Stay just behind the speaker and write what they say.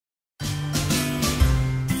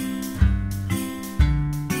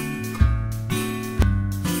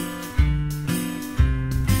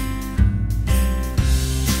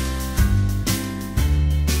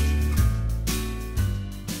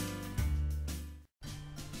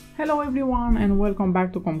Hello everyone and welcome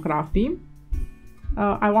back to COMCRAFTY.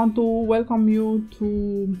 I want to welcome you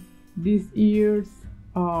to this year's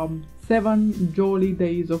 7 Jolly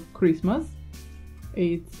Days of Christmas.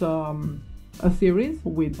 It's a series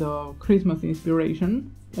with Christmas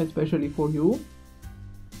inspiration, especially for you.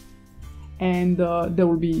 And there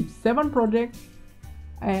will be 7 projects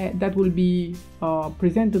that will be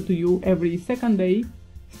presented to you every second day,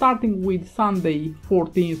 starting with Sunday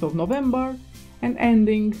 14th of November and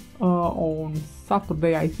ending on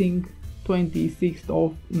Saturday, I think, 26th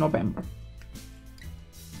of November.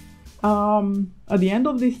 At the end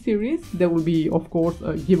of this series there will be, of course,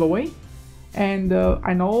 a giveaway, and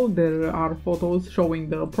I know there are photos showing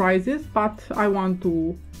the prizes, but I want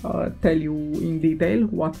to tell you in detail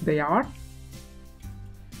what they are.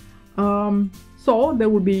 So there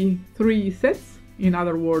will be 3 sets, in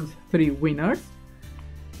other words 3 winners,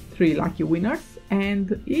 3 lucky winners,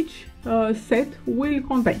 and each set will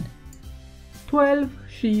contain 12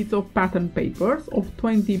 sheets of pattern papers of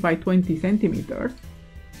 20 by 20 centimeters,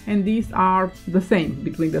 and these are the same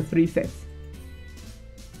between the 3 sets.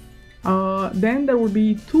 Then there will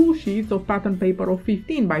be 2 sheets of pattern paper of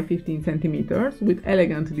 15 by 15 centimeters with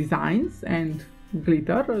elegant designs and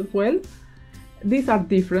glitter as well. These are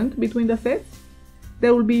different between the sets.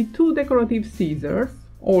 There will be 2 decorative scissors,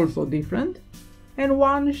 also different, and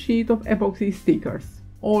 1 sheet of epoxy stickers,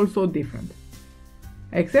 also different.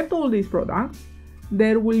 Except all these products,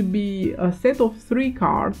 there will be a set of 3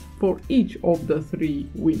 cards for each of the 3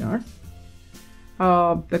 winners.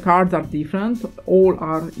 The cards are different, all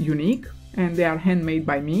are unique, and they are handmade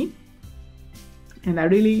by me, and I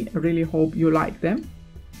really hope you like them.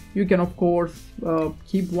 You can, of course,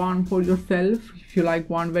 keep one for yourself if you like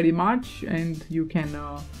one very much, and you can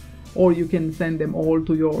or you can send them all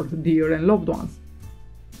to your dear and loved ones.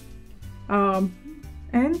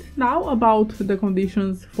 And now about the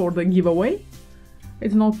conditions for the giveaway.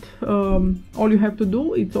 It's not all you have to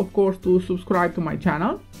do. It's, of course, to subscribe to my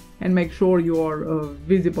channel and make sure you are a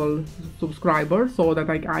visible subscriber so that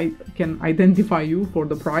I can identify you for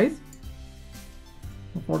the prize.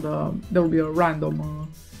 There will be a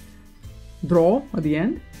random draw at the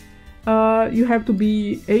end. You have to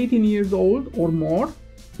be 18 years old or more.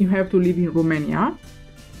 You have to live in Romania.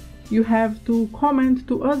 You have to comment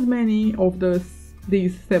to as many of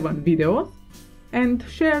these 7 videos and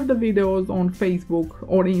share the videos on Facebook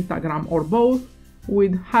or Instagram or both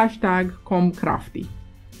with hashtag COMCRAFTY.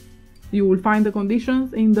 You will find the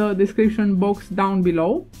conditions in the description box down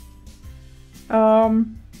below.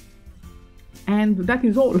 And that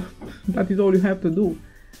is all. That is all you have to do.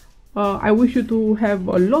 I wish you to have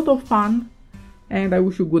a lot of fun, and I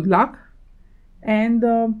wish you good luck, and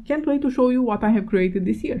can't wait to show you what I have created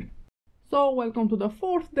this year. So welcome to the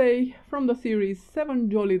 4th day from the series 7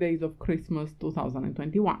 Jolly Days of Christmas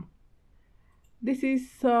 2021. This is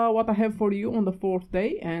what I have for you on the 4th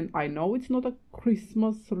day, and I know it's not a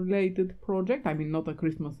Christmas related project, I mean not a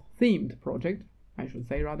Christmas themed project, I should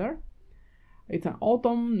say rather. It's an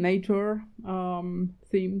autumn nature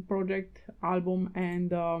themed project album,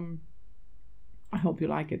 and I hope you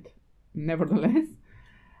like it nevertheless.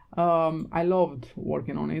 I loved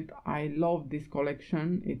working on it. I love this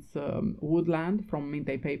collection. It's Woodland from Mint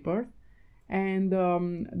Papers, and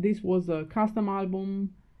this was a custom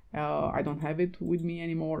album. I don't have it with me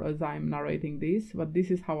anymore as I'm narrating this, but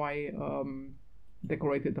this is how I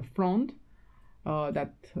decorated the front.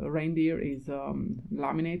 That reindeer is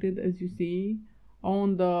laminated, as you see.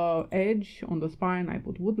 On the edge, on the spine, I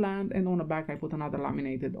put Woodland, and on the back I put another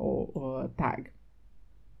laminated tag.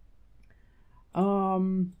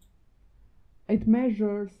 It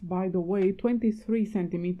measures, by the way, 23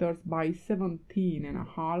 centimeters by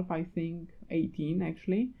 17.5, I think 18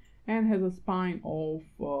 actually, and has a spine of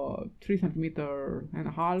 3.5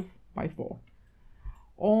 centimeters by 4.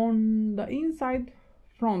 On the inside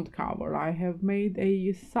front cover I have made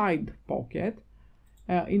a side pocket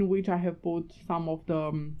in which I have put some of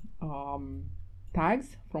the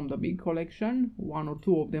tags from the big collection. 1 or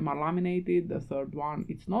 2 of them are laminated, the 3rd one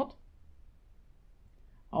it's not.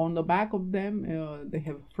 On the back of them they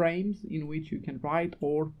have frames in which you can write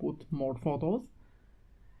or put more photos.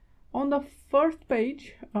 On the first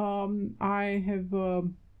page I have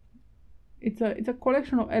it's a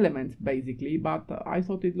collection of elements basically, but I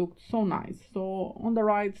thought it looked so nice. So on the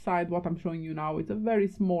right side, what I'm showing you now is a very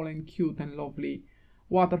small and cute and lovely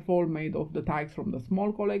waterfall made of the tags from the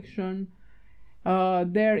small collection.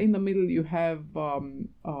 There in the middle you have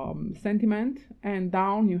sentiment, and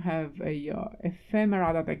down you have a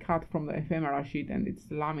ephemera that I cut from the ephemera sheet, and it's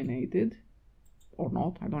laminated or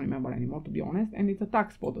not, I don't remember anymore to be honest, and it's a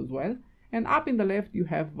tuck spot as well, And up in the left you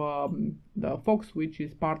have the Fox, which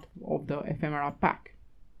is part of the ephemera pack.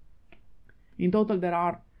 In total there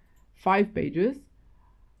are 5 pages,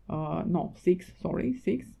 no, 6, sorry,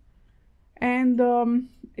 6. And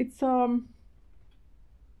it's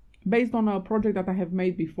based on a project that I have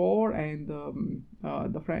made before, and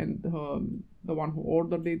the friend, the one who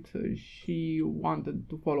ordered it, she wanted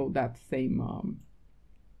to follow that same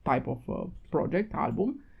type of project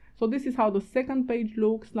album. So this is how the second page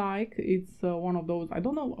looks like. It's one of those, I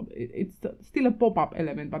don't know, it's still a pop-up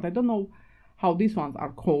element, but I don't know how these ones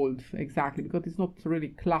are called exactly, because it's not really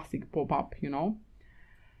classic pop-up, you know.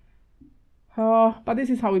 But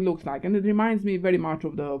this is how it looks like, and it reminds me very much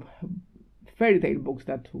of the fairy tale books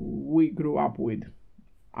that we grew up with,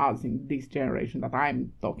 as in this generation that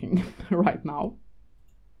I'm talking right now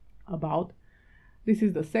about. This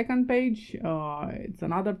is the second page. It's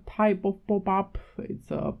another type of pop-up.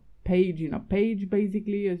 It's a page in a page,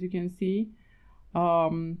 basically, as you can see.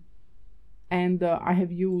 And I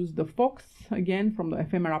have used the Fox again from the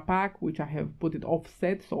ephemera pack, which I have put it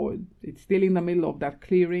offset, so it's still in the middle of that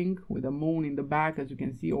clearing with a moon in the back, as you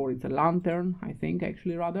can see, or it's a lantern, I think,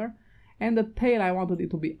 actually, rather. And the tail, I wanted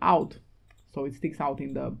it to be out, so it sticks out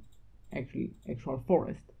in the actual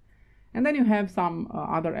forest. And then you have some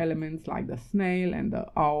other elements like the snail and the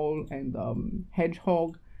owl and the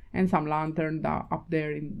hedgehog, and some lantern up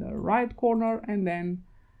there in the right corner, and then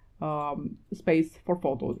space for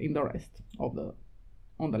photos in the rest of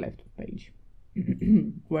on the left page,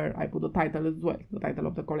 where I put the title as well, the title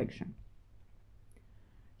of the collection.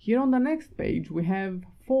 Here on the next page we have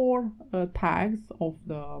 4 tags of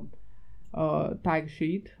the tag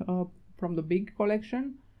sheet from the big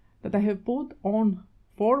collection that I have put on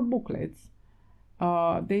 4 booklets.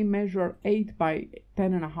 They measure 8 by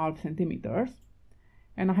 10.5 centimeters,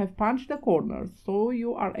 and I have punched the corners so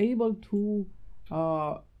you are able to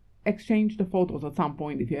exchange the photos at some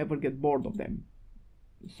point if you ever get bored of them.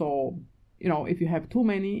 So, you know, if you have too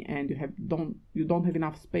many and you don't have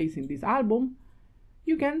enough space in this album,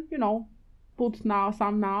 you can, you know, put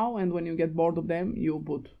some now, and when you get bored of them, you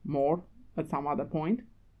put more at some other point.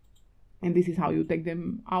 And this is how you take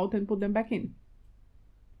them out and put them back in.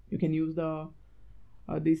 You can use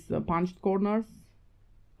these punched corners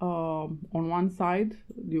on one side.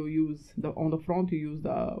 You use on the front you use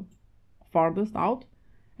the farthest out,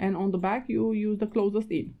 and on the back you use the closest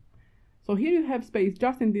in. So here you have space,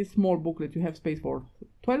 just in this small booklet you have space for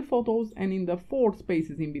 12 photos, and in the 4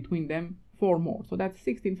 spaces in between them 4 more. So that's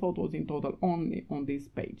 16 photos in total only on this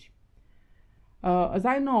page. As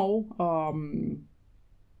I know,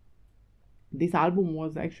 this album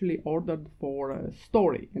was actually ordered for a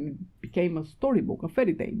story, and it became a storybook, a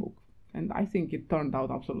fairy tale book, and I think it turned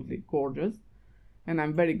out absolutely gorgeous, and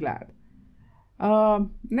I'm very glad.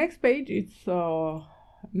 Next page, it's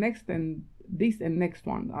next, and this and next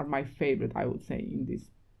one are my favorite, I would say, in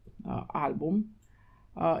this album,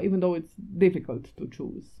 even though it's difficult to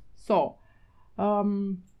choose. So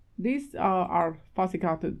these are fussy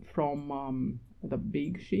cutted from the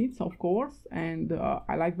big sheets, of course, and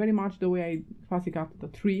I like very much the way I fussy cut the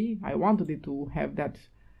tree. I wanted it to have that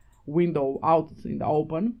window out in the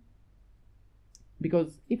open,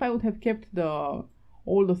 because if I would have kept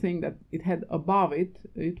all the thing that it had above it,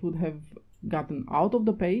 it would have gotten out of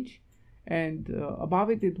the page, and above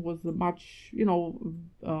it was much, you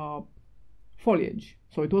know, foliage.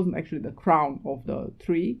 So it wasn't actually the crown of the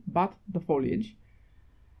tree, but the foliage,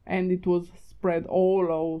 and it was spread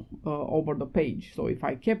all over the page. So if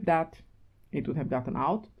I kept that, it would have gotten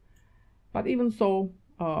out. But even so,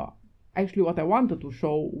 actually what I wanted to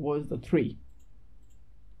show was the tree.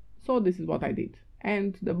 So this is what I did,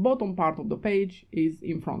 and the bottom part of the page is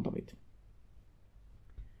in front of it.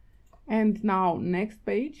 And now next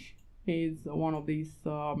page is one of these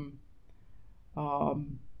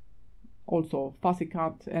also fussy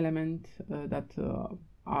cut element that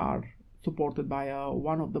are supported by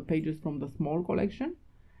one of the pages from the small collection,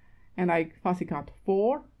 and I fussy cut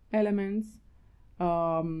 4 elements,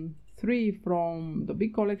 3 from the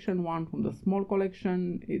big collection, 1 from the small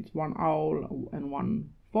collection. It's 1 owl and 1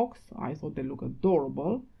 fox. I thought they look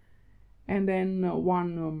adorable. And then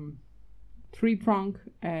 1 tree trunk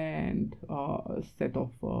and a set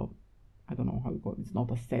of I don't know how you call it. It's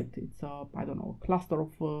not a set, it's I don't know, a cluster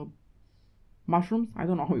of mushrooms. I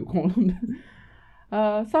don't know how you call them.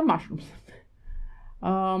 Some mushrooms.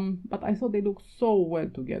 But I thought they look so well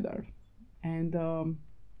together. And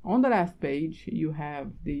on the last page you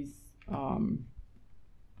have this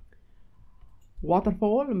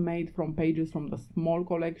waterfall made from pages from the small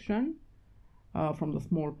collection, from the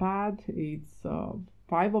small pad. It's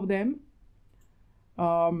 5 of them,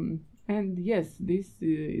 and And yes, this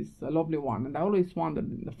is a lovely one, and I always wondered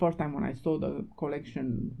the first time when I saw the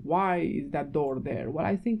collection, why is that door there? Well,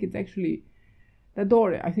 I think it's actually the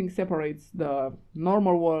door, I think, separates the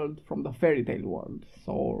normal world from the fairy tale world.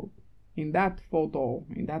 So in that photo,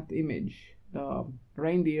 in that image, the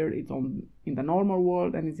reindeer is in the normal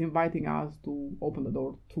world and is inviting us to open the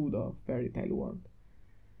door to the fairy tale world.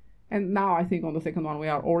 And now I think on the second one we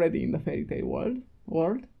are already in the fairy tale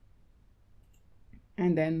world,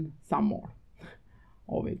 and then some more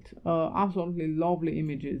of it. Absolutely lovely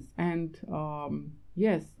images. And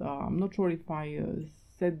yes, I'm not sure if I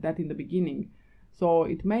said that in the beginning. So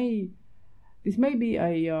this may be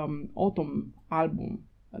a autumn album,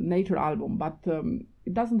 a nature album, but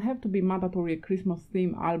it doesn't have to be mandatory a Christmas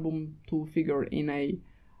theme album to figure in a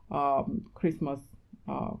Christmas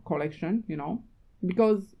collection, you know,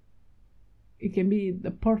 because it can be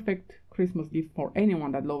the perfect Christmas gift for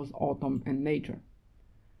anyone that loves autumn and nature.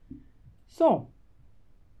 So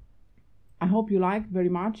I hope you liked very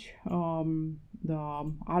much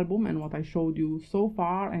the album and what I showed you so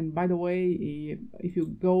far. And by the way, if you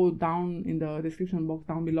go down in the description box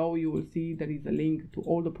down below, you will see there is a link to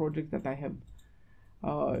all the projects that I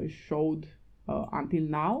have showed until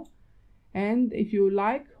now. And if you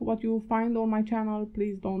like what you find on my channel,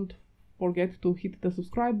 please don't forget to hit the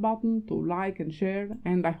subscribe button, to like and share,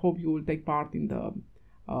 and I hope you will take part in the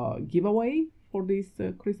giveaway for this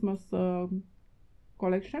Christmas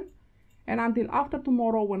collection. And until after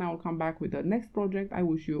tomorrow, when I will come back with the next project, I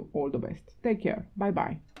wish you all the best. Take care. Bye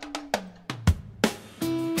bye.